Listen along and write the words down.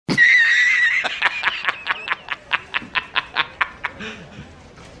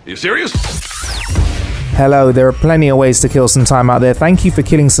You serious? Hello, there are plenty of ways to kill some time out there. Thank you for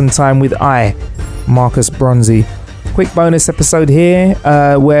killing some time with Marcus Bronzy. Quick bonus episode here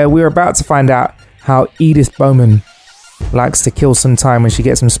where we're about to find out how Edith Bowman likes to kill some time when she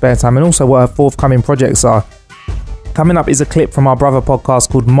gets some spare time, and also what her forthcoming projects are. Coming up is a clip from our brother podcast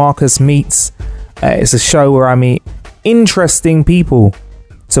called Marcus Meets. It's a show where I meet interesting people,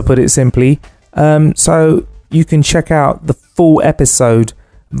 to put it simply. So you can check out the full episode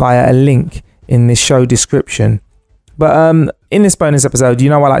via a link in this show description. But in this bonus episode, you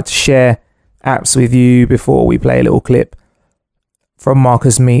know I like to share apps with you before we play a little clip from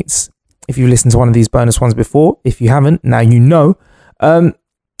Marcus Meets. If you've listened to one of these bonus ones before, if you haven't, now you know. I'm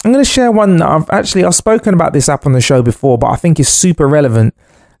going to share one that I've spoken about this app on the show before, but I think it's super relevant,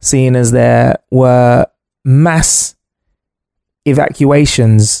 seeing as there were mass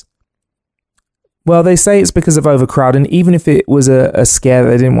evacuations. Well, they say it's because of overcrowding. Even if it was a scare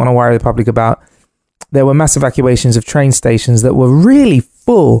that they didn't want to worry the public about, there were mass evacuations of train stations that were really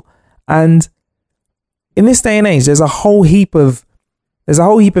full. And in this day and age, there's a whole heap of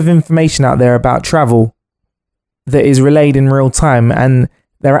information out there about travel that is relayed in real time. And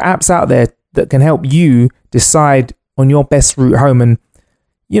there are apps out there that can help you decide on your best route home. And,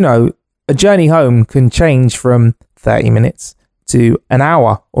 you know, a journey home can change from 30 minutes to an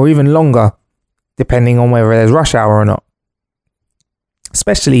hour or even longer, depending on whether there's rush hour or not.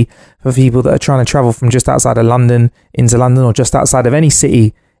 Especially for people that are trying to travel from just outside of London into London, or just outside of any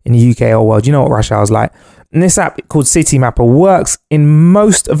city in the UK or world. You know what rush hour is like. And this app called City Mapper works in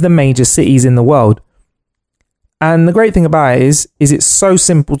most of the major cities in the world. And the great thing about it is it's so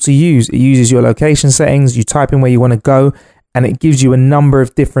simple to use. It uses your location settings, you type in where you want to go, and it gives you a number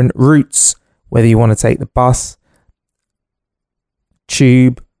of different routes, whether you want to take the bus,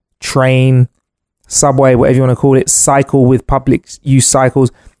 tube, train, subway, whatever you want to call it, cycle with public use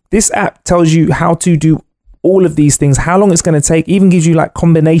cycles. This app tells you how to do all of these things, how long it's going to take, even gives you like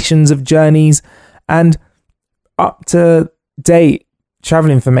combinations of journeys and up to date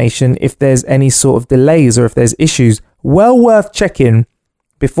travel information if there's any sort of delays or if there's issues. Well worth checking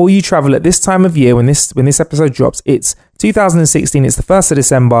before you travel at this time of year when this episode drops. It's 2016, it's the 1st of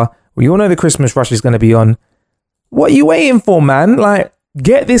December. We all know the Christmas rush is going to be on. What are you waiting for, man? Like,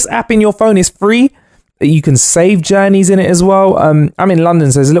 get this app in your phone. It's free. You can save journeys in it as well. I'm in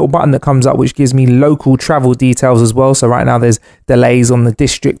London, so there's a little button that comes up which gives me local travel details as well. So right now there's delays on the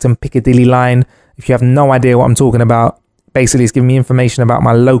District and Piccadilly line. If you have no idea what I'm talking about, basically it's giving me information about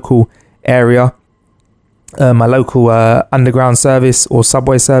my local area, my local underground service or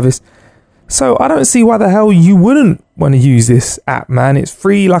subway service. So I don't see why the hell you wouldn't want to use this app, man. It's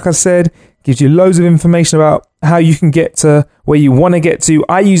free, like I said. Gives you loads of information about how you can get to where you want to get to.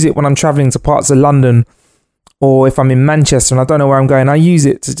 I use it when I'm traveling to parts of London, or if I'm in Manchester and I don't know where I'm going, I use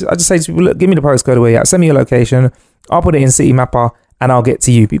it I just say to people, look, give me the postcode of where you're at, send me your location, I'll put it in City Mapper and I'll get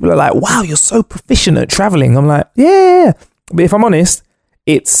to you. People are like, wow, you're so proficient at traveling. I'm like, yeah. But if I'm honest,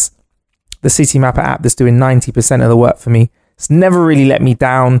 it's the City Mapper app that's doing 90% of the work for me. It's never really let me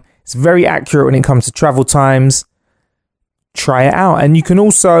down. It's very accurate when it comes to travel times. Try it out. And you can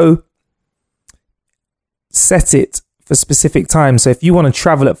also set it for specific times. So if you want to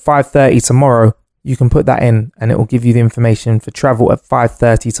travel at 5:30 tomorrow, you can put that in and it will give you the information for travel at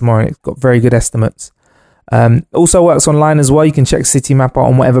 5:30 tomorrow. And it's got very good estimates. Also works online as well. You can check City Mapper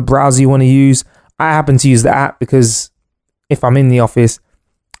on whatever browser you want to use. I happen to use the app because if I'm in the office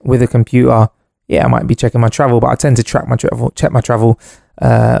with a computer, I might be checking my travel, but I tend to check my travel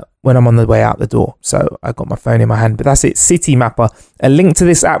when I'm on the way out the door. So I got my phone in my hand, but that's it. City Mapper. A link to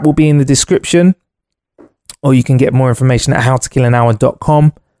this app will be in the description, or you can get more information at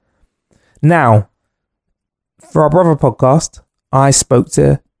howtokillanhour.com. Now, for our brother podcast, I spoke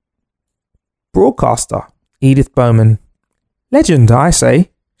to broadcaster Edith Bowman. Legend, I say.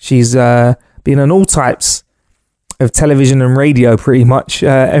 She's been on all types of television and radio, pretty much.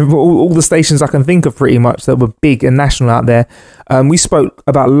 All the stations I can think of, pretty much, that were big and national out there. We spoke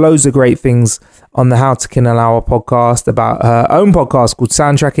about loads of great things on the How to Kill an Hour podcast, about her own podcast called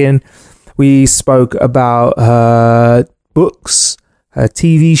Soundtracking. We spoke about her books, her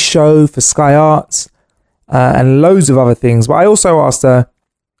TV show for Sky Arts, and loads of other things. But I also asked her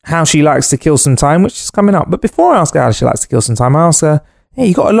how she likes to kill some time, which is coming up. But before I ask her how she likes to kill some time, I asked her, hey,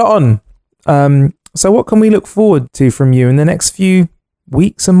 you got a lot on. So what can we look forward to from you in the next few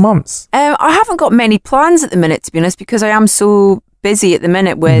weeks and months? I haven't got many plans at the minute, to be honest, because I am so busy at the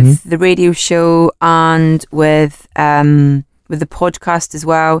minute with the radio show and with the podcast as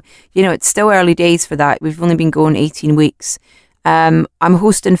well. You know, it's still early days for that. We've only been going 18 weeks. I'm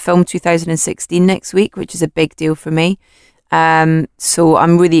hosting Film 2016 next week, which is a big deal for me. So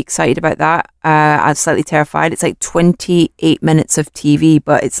I'm really excited about that. I'm slightly terrified. It's like 28 minutes of TV,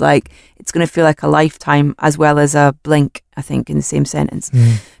 but it's like, it's going to feel like a lifetime as well as a blink, I think, in the same sentence.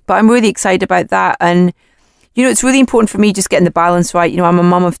 But I'm really excited about that. And, you know, it's really important for me just getting the balance right. You know, I'm a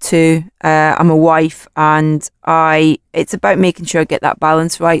mum of 2, I'm a wife, and it's about making sure I get that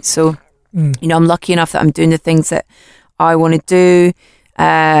balance right. So, you know, I'm lucky enough that I'm doing the things that I want to do.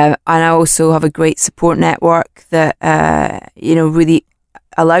 And I also have a great support network that, you know, really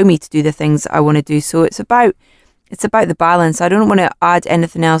allow me to do the things that I want to do. So it's about the balance. I don't want to add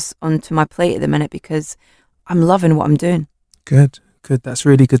anything else onto my plate at the minute because I'm loving what I'm doing. Good. That's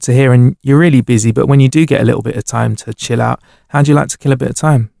really good to hear. And you're really busy, but when you do get a little bit of time to chill out, how do you like to kill a bit of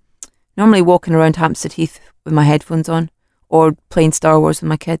time? Normally walking around Hampstead Heath with my headphones on or playing Star Wars with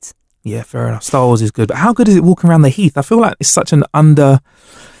my kids. Yeah, fair enough. Star Wars is good. But how good is it walking around the Heath? I feel like it's such an underused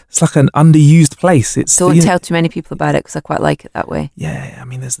place. Don't tell too many people about it because I quite like it that way. Yeah, I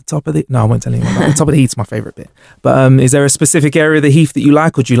mean, there's the top of the... No, I won't tell anyone about it. The top of the Heath's my favourite bit. But is there a specific area of the Heath that you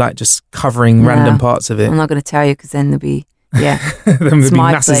like, or do you like just covering random parts of it? I'm not going to tell you because then there'll be... Yeah. Then there'll be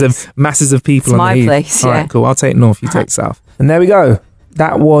masses of people it's on the Heath. It's my place, All right, cool. I'll take north, you take south. And there we go.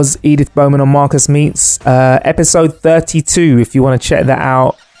 That was Edith Bowman on Marcus Meets, episode 32. If you want to check that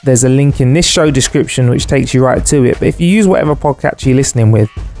out, there's a link in this show description which takes you right to it. But if you use whatever podcast you're listening with,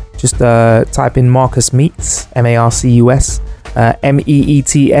 just type in Marcus Meets, MARCUS,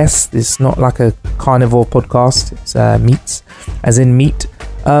 MEETS. It's not like a carnivore podcast. It's meats, as in meat.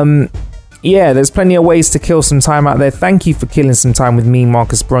 Yeah, there's plenty of ways to kill some time out there. Thank you for killing some time with me,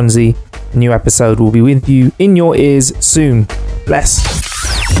 Marcus Bronzy. A new episode will be with you in your ears soon. Bless.